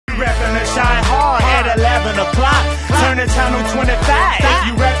turn to channel 25. If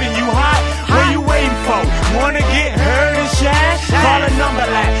you rapping, you hot, what you waiting for? Wanna get heard and shine? Call a number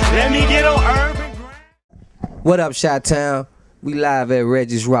like, let me get on urban. What up, Chi-Town? We live at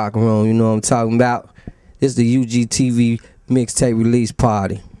Reggies Rock Room, you know what I'm talking about? It's the UGTV mixtape release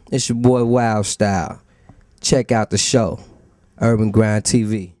party. It's your boy Wild Style. Check out the show, Urban Grind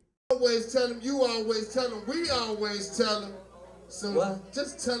TV. Always tell them, you always tell them, we always tell them. So what?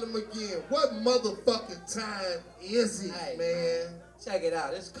 Just tell them again, what motherfucking time is it, hey, man? Check it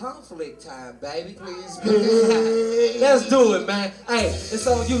out, it's conflict time, baby. Please, Let's do it, man. Hey, it's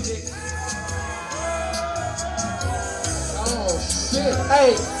on you, Dick. Oh, shit.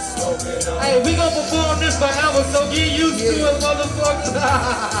 Hey, we gonna perform this forever, so get used to it, motherfucker.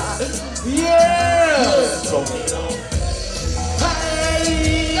 Yeah!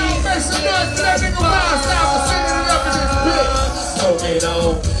 Hey! Y'all make some noise for that nigga Wild Style for singing it up in this bitch. Smoking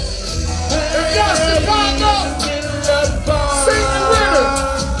on. If y'all Chicago, sing it with us.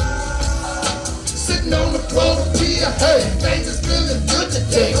 Sitting on the floor of Pia, hey, things is feeling good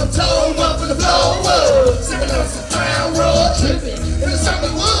today. I'm told up in the floor, sipping on some Crown Royal, tripping in the summer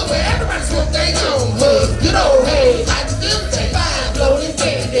wood where everybody smoke their own hood. Good old hey, I can feel it, fine, floating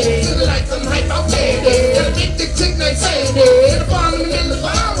candy, feeling like some hype out candy. Got a big thick chick named Sandy, in the farm in the middle of the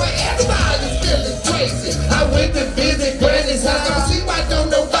barn where everybody's feeling crazy. I went to visit Granny's house, don't see why don't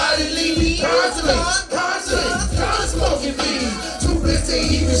nobody leave me. Constantly smoking weed, too busy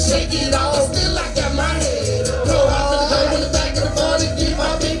even shake it off. Still I got my head up. Go out to the door in the back of the party, get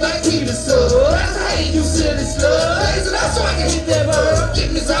my big back Peter sub. Hey, you silly slut. Blaze it up so I can hit that bird.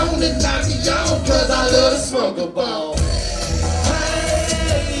 Get me zone and knock it on, cause I love to smoke a ball.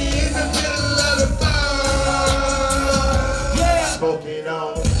 Hey, in the middle of the bar, yeah, smoking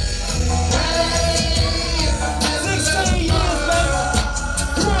on.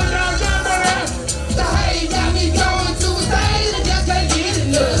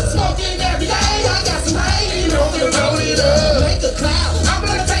 Make a cloud. I'm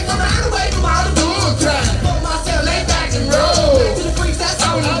gonna take my mind away from all the bull crap. Put myself lay back and roll. To the freaks that's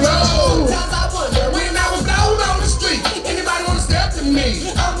on the road. Sometimes I wonder when I was going on the street, anybody wanna step to me?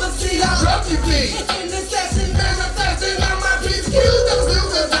 I'ma see how rough you be. In this session, manifesting on my piece of cues. Those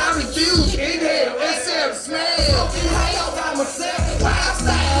news as I refuse. Inhale, exhale, smell. Smoking high all by myself. Wild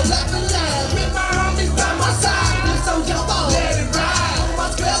style, laughing loud. With my homies by my side. This on your ball, let it ride. On my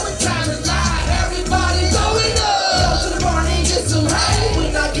spell when time is live. Everybody going up.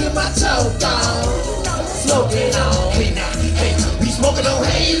 When I get my choke on, smoking on. Hey now, hey, we smoking on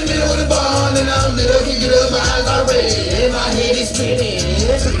hay in the middle of the barn, and I'm little, can get up, my eyes are red, and my head is spinning.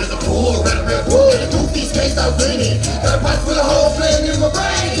 Sitting at the pool, right around wood, and the goofy space out grinning. Got a pipe full of whole plan in my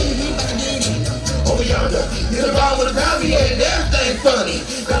brain. Over yonder, in the bar with a coffee, and everything funny.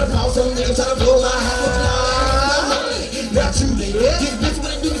 Got a pause on nigga trying to blow my high. Not too late, this bitch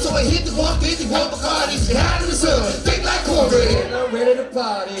when it do so I hit the 150, one Bacardi's behind in the sun. Like cornbread, and I'm ready to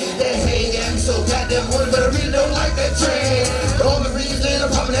party. That hay got me so goddamn horny, but I really don't like that trend. The only reason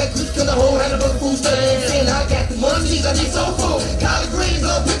I'm popping that quick cause the whole hand of a food stand. And I got the munchies, I need so full. Collard greens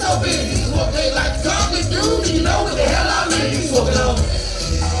on pinto beans. Smoke they like the conflict dude, you know what the hell I mean. Smoking on.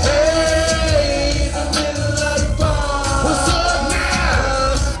 Hey, in the middle of the bar. What's up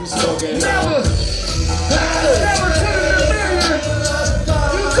now? We smoking. Never. Never to the million.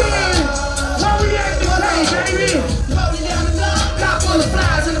 You can. Where we at today, baby? Full of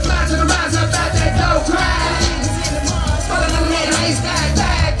flies and the flies to the rise up at that dope crack. Smoking on that haze stack,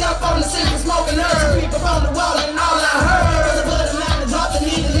 backed up on the scene, smoking herb. People on the wall and all I heard. The blood line and drop the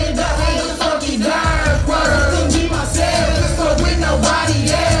needle in the hand of the funky dark word. Couldn't be myself, just fuck with nobody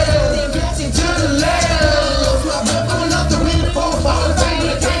else. Then passing to the left. Pulling up the window for a falling fame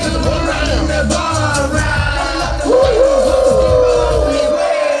and the came to the bull right in that bar ride.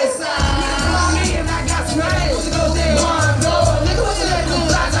 West side. Come on in, I got some rays. Go there.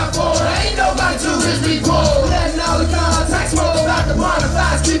 Letting all the contacts smoke about the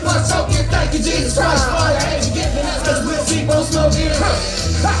bonfires. Keep on soaking, thank you Jesus Christ for the age you get me, that's cause we'll keep on smoking.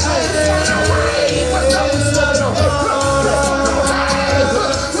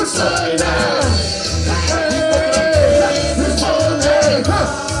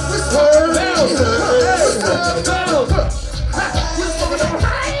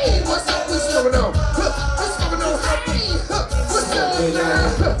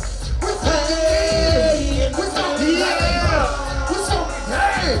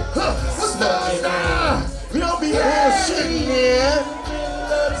 What's up, what's up now? We don't be here shit, yeah.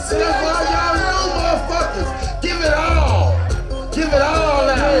 See, that's why y'all know, motherfuckers. Give it all. Give it all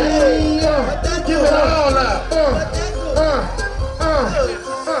out. Give it all out.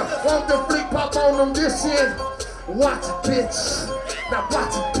 Want the flick pop on them this shit. Watch it, bitch. Now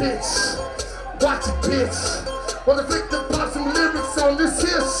watch it, bitch. Watch it, bitch. Wanna flick the pop some lyrics on this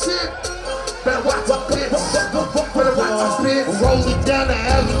here shit? Better watch it, bitch. Better watch it, bitch. Rolling down the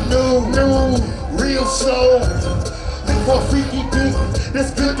avenue, real slow. Look for a freaky beat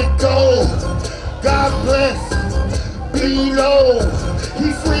that's good to go. God bless, be low.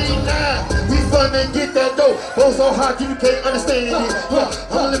 He free now. We fun and get that dough. Oh, so hot you can't understand it.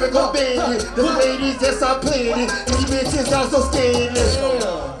 I'm living go bend it. The ladies just are playing it. These bitches y'all so scandalous.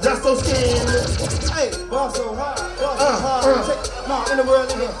 Y'all so scandalous. Hey, boss so hard, in the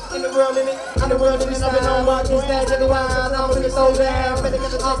world in it, in the world in it, in the world in it. I've been on my things that otherwise I'm finna throw down. I'm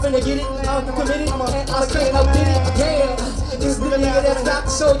finna get it, I'm committed, and I can't outdid it. Yeah. This the nigga that's got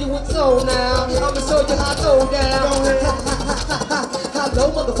to show you what's on now. I'ma show you how I go down. Hello,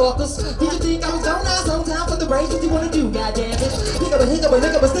 motherfuckers. Did you think I was on now sometime for the race? What you wanna do, goddamn it? Pick up a hick up a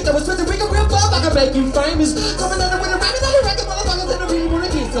lick up a stick up a switch a ring a real bug. I can make you famous. Coming under with a racket on the record, motherfuckers that really wanna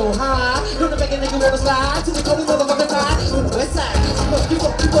get so high. Don't make a nigga wanna slide to the coldest motherfucking side. On the west side, you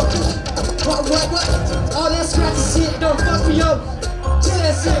fuck. What? All that scratchy shit don't fuck me up. Chill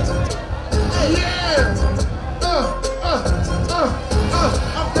that shit. Hey, yeah.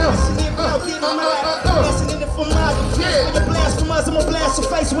 I'm dancing in without getting mad. Dancing in it for my when you blast from us, I'ma blast your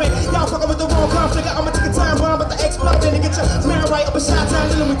face when y'all fucking with the wrong conflict. I'ma take a time bomb, but the explode and get your man right up a shot town.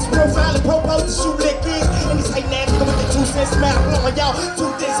 Little with your profile and propose to shoot lick kids. And this hate ass nigga with the 2 cents mad blowing y'all do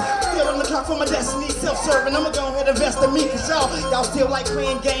this. Still on the clock for my destiny, self-serving. I'ma go ahead and invest in me, cause y'all still like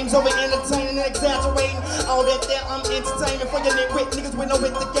playing games over entertaining and exaggerating. All that there, I'm entertaining for your nitwit niggas with no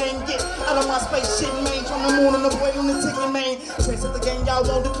with the game. Get out of my space shit, man. From the moon on the boy on the ticket, man. Trace of the game, y'all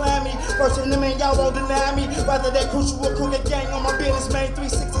won't decline me. First in the man, y'all won't deny me. Rather that crucial will cook a gang on my business, man.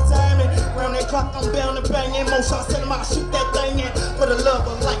 360 timing. Round that clock, I'm bound to bang in. More shots, tell them I shoot that thing in. For the love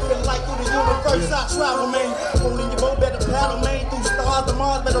of life and light through the universe, I travel, man. Holding your boat, better paddle, man. Through stars, the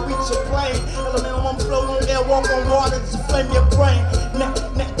Mars, better reach your plane. Elemental, I'm float on air, walk on water, just flame your brain. Nah,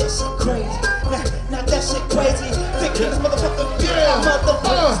 that shit crazy. Nah, that shit crazy. Thick killers, motherfucker,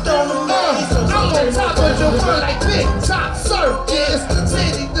 motherfuckers, don't amaze. I'm on top of the world like Big Top Circus.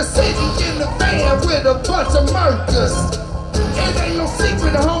 City to city in the van with a bunch of murkers. It ain't no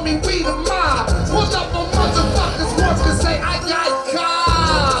secret, homie, we the mob. Pull up on motherfuckers, work and say I got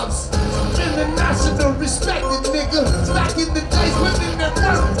cobs. International respected nigga. Back in the days, women that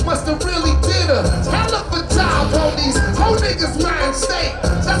work must have really did a hell of a job on these whole niggas' mind state.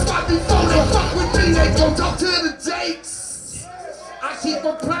 That's why before they fuck with me, they gon' talk to the jakes. I keep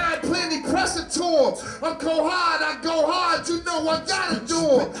applying plenty pressure to them. I'm go hard, I go hard, you know I gotta do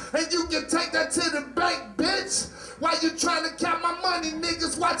them. And you can take that to the bank, bitch. While you trying to count my money,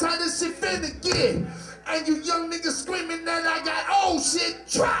 niggas, watch how this shit finna get. And you young niggas screaming that I got old shit,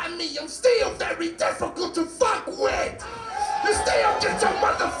 try me, I'm still very difficult to fuck with. You still get your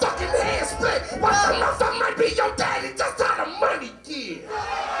motherfucking hands split. Watch your mouth, I might be your daddy, just how the money get.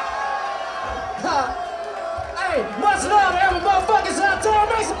 Hey, much love to every motherfuckers out there.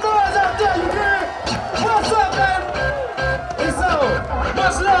 Make some noise out there, you hear? What's up, man? It's on.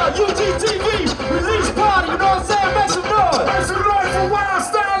 Much love, UGTV release party, you know what I'm saying? Make some noise. Make some noise for Wild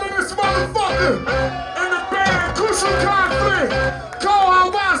Style in this motherfucker. In the band, Crucial Conflict.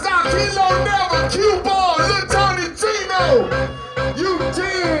 Go-Hard Wild Style, Kilo Never, Q-Ball, Lil Tony Gino. You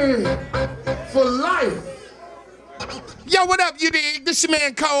did for life. Yo, what up, you dig? This your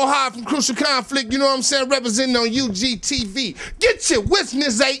man Cold Hard from Crucial Conflict, you know what I'm saying? Representing on UGTV. Get your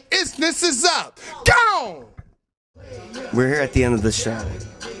witness, this is up. Gone! We're here at the end of the show.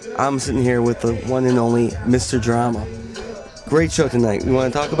 I'm sitting here with the one and only Mr. Drama. Great show tonight. You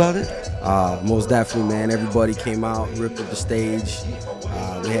want to talk about it? Most definitely, man. Everybody came out, ripped up the stage.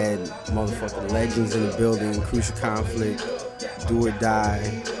 We had motherfucking legends in the building, Crucial Conflict, Do or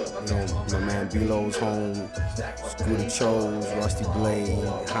Die. You know, my man B-Lo's home, Scooter Chose, Rusty Blade,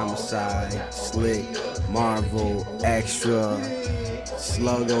 Homicide, Slick, Marvel, Extra,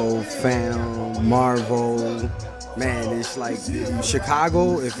 Sluggo, Fam, Marvel. Man, it's like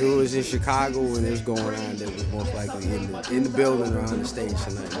Chicago. If it was in Chicago and it was going on, that was most likely in the building or on the stage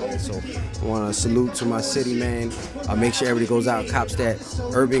tonight, man. So I want to salute to my city, man. Make sure everybody goes out and cops that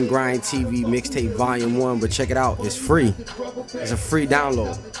Urban Grind TV Mixtape Volume 1. But check it out. It's free. It's a free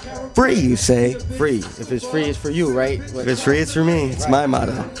download. Free, you say? Free. If it's free, it's for you, right? If it's free, it's for me. It's my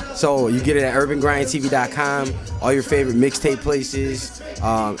motto. So you get it at urbangrindtv.com. All your favorite mixtape places.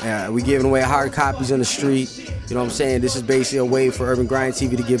 We giving away hard copies on the street. You know what I'm saying? This is basically a way for Urban Grind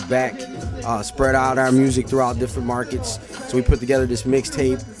TV to give back, spread out our music throughout different markets. So we put together this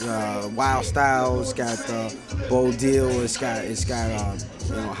mixtape, Wild Style. It's got Bo Deal. It's got you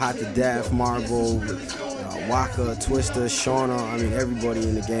know, Hot to Death, Marvel, Waka, Twister, Shauna. I mean, everybody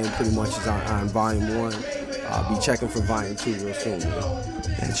in the game pretty much is on Volume 1. I'll be checking for Volume 2 real soon.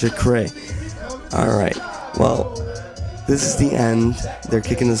 That's your cray. All right. Well, this is the end. They're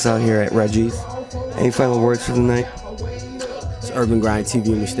kicking us out here at Reggies. Any final words for the night? It's Urban Grind TV,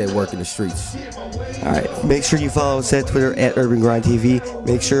 and we stay working the streets. All right. Make sure you follow us at Twitter at Urban Grind TV.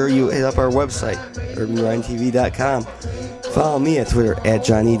 Make sure you hit up our website, urbangrindtv.com. Follow me at Twitter at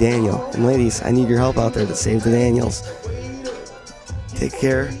Johnny Daniel. And ladies, I need your help out there to save the Daniels. Take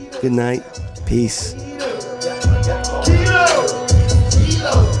care. Good night. Peace.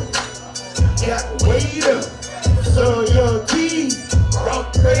 Got waiter, so your key,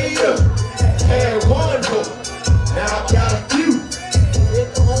 rock trader, had one hook, now I got a few.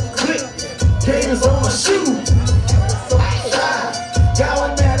 Click, caters on my shoe. Got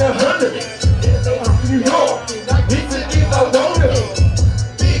one at 100. New York, this is if I want it.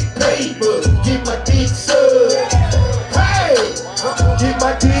 Big paper, get my dick sucked. Hey, get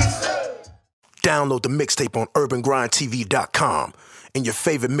my dick sucked. Download the mixtape on urbangrindtv.com and your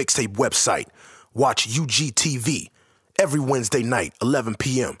favorite mixtape website. Watch UGTV every Wednesday night, 11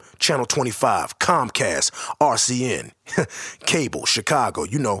 p.m., Channel 25, Comcast, RCN, Cable, Chicago,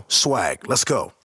 swag. Let's go.